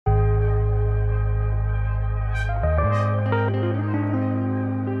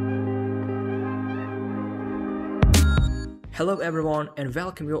Hello everyone and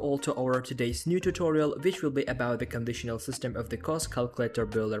welcome you all to our today's new tutorial, which will be about the conditional system of the cost calculator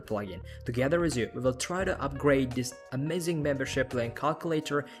builder plugin. Together with you, we will try to upgrade this amazing membership plan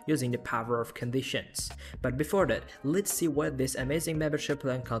calculator using the power of conditions. But before that, let's see what this amazing membership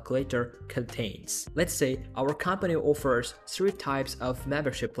plan calculator contains. Let's say our company offers three types of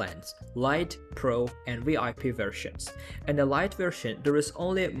membership plans: Lite, Pro and VIP versions. In the Lite version, there is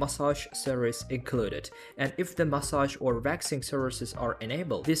only massage service included, and if the massage or waxing services are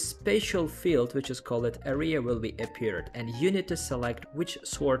enabled, this special field which is called area will be appeared, and you need to select which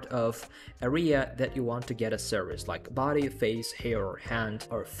sort of area that you want to get a service, like body, face, hair, hand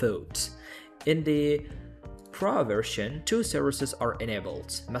or foot. In the Pro version, two services are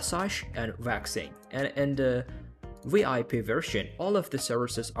enabled: massage and waxing, and in the VIP version, all of the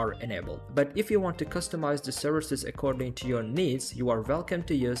services are enabled. But if you want to customize the services according to your needs, you are welcome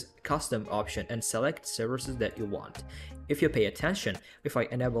to use custom option and select services that you want. If you pay attention, if I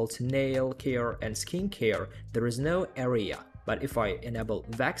enable nail care and skin care, there is no area. But if I enable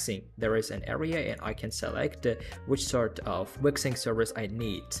waxing, there is an area and I can select which sort of waxing service I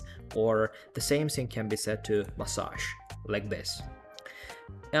need. Or the same thing can be said to massage, like this.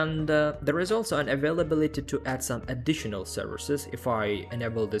 And there is also an availability to add some additional services. If I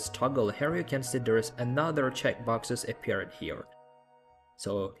enable this toggle here, you can see there is another checkboxes appeared here.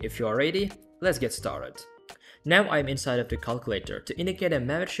 So if you are ready, let's get started. Now I'm inside of the calculator. To indicate a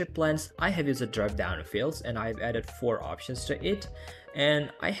membership plans, I have used a drop down fields and I've added 4 options to it.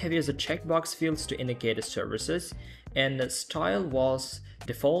 And I have used the checkbox fields to indicate the services, and the style was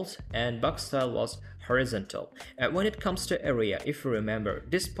default and box style was horizontal. And when it comes to area, if you remember,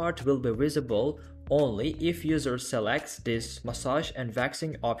 this part will be visible only if user selects this massage and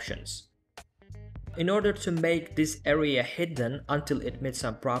waxing options. In order to make this area hidden until it meets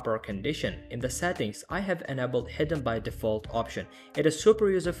some proper condition, in the settings I have enabled hidden by default option. It is super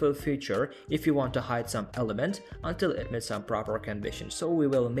useful feature if you want to hide some element until it meets some proper condition. So we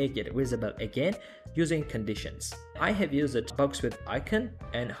will make it visible again using conditions. I have used it box with icon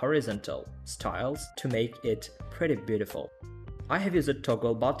and horizontal styles to make it pretty beautiful. I have used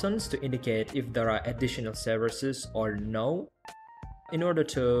toggle buttons to indicate if there are additional services or no. In order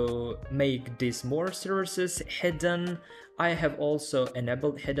to make these more services hidden, I have also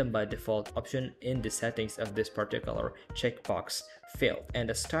enabled hidden by default option in the settings of this particular checkbox field, and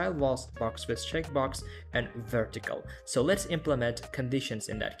the style was box with checkbox and vertical. So let's implement conditions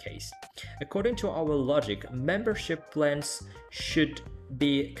in that case. According to our logic, membership plans should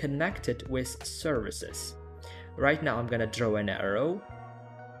be connected with services. Right now I'm gonna draw an arrow.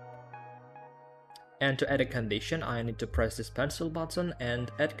 And to add a condition, I need to press this pencil button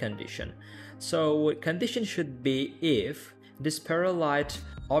and add condition. So condition should be if this parallel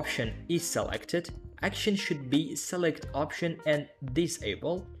option is selected, action should be select option and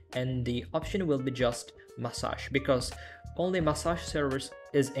disable, and the option will be just massage because only massage service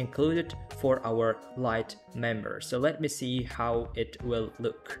is included for our Lite members. So let me see how it will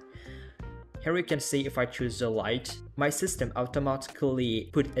look. Here you can see if I choose the Lite, my system automatically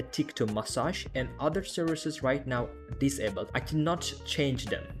put a tick to massage, and other services right now disabled. I cannot change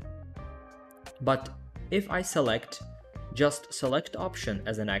them. But if I select just select option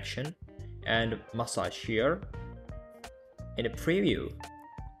as an action and massage here in a preview,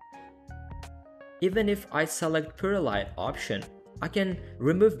 even if I select parallel option, I can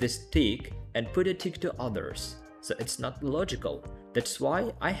remove this tick and put a tick to others. So it's not logical. That's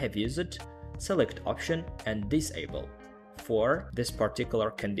why I have used it select option and disable for this particular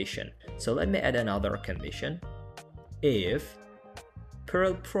condition. So let me add another condition. If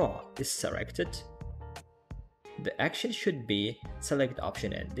Pearl Pro is selected, the action should be select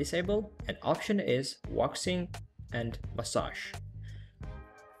option and disable, and option is waxing and massage.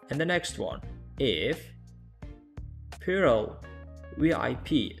 And the next one, if Pearl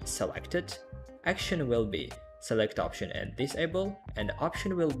VIP selected, action will be select option and disable, and the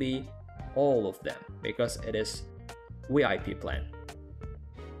option will be all of them because it is VIP plan.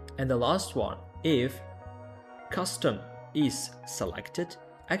 And the last one, if custom is selected,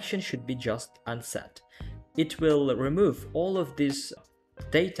 action should be just unset. It will remove all of this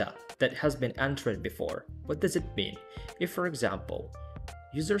data that has been entered before. What does it mean? If, for example,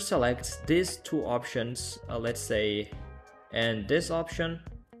 user selects these two options, let's say, and this option,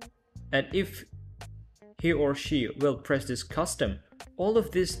 and if he or she will press this custom, all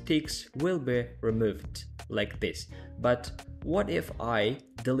of these ticks will be removed like this. But what if I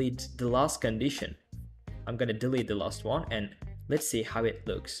delete the last condition? I'm gonna delete the last one and let's see how it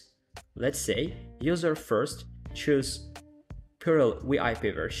looks. Let's say user first choose Perl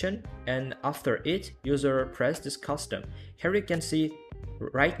VIP version, and after it, user press this custom. Here you can see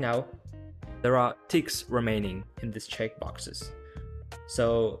right now there are ticks remaining in these checkboxes.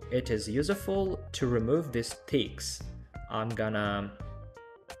 So it is useful to remove these ticks. I'm gonna,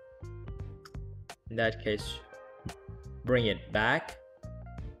 in that case, bring it back.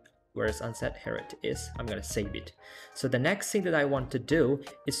 Whereas unset, here it is. I'm gonna save it. So the next thing that I want to do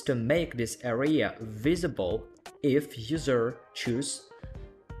is to make this area visible if user choose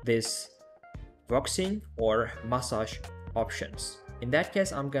this voxing or massage options. In that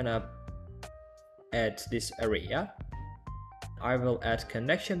case, I'm gonna add this area. I will add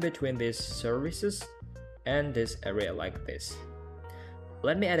connection between these services and this area like this.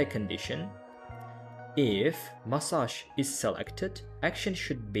 Let me add a condition. If massage is selected, action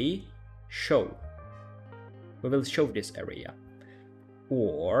should be show. We will show this area.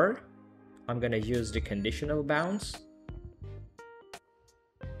 Or I'm gonna use the conditional bounds.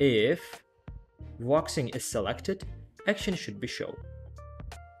 If voxing is selected, action should be show.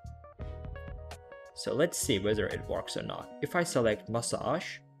 So let's see whether it works or not. If I select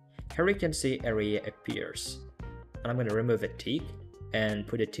massage, here you can see area appears. And I'm gonna remove a tick and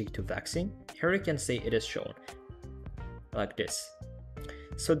put a tick to voxing. Here you can see it is shown like this.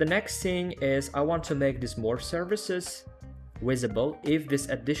 So the next thing is I want to make these more services visible if this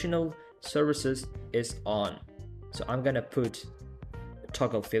additional services is on. So I'm gonna put a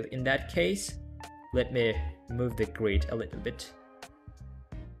toggle field in that case. Let me move the grid a little bit.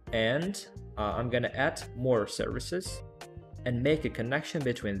 And I'm gonna add more services and make a connection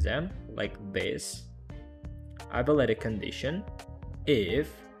between them like this. I will add a condition.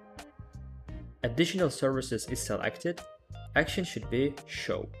 If additional services is selected, action should be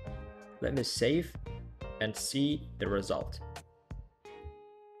show. Let me save and see the result.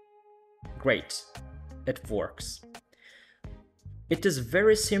 Great, it works. It is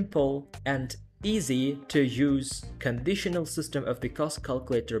very simple and easy to use conditional system of the cost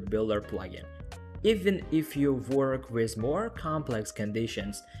calculator builder plugin. Even if you work with more complex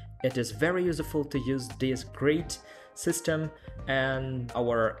conditions, it is very useful to use this great system and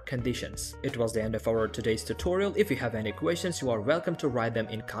our conditions. It was the end of our today's tutorial. If you have any questions, you are welcome to write them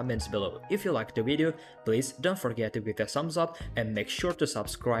in comments below. If you liked the video, please don't forget to give a thumbs up and make sure to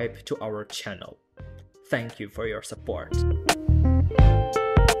subscribe to our channel. Thank you for your support.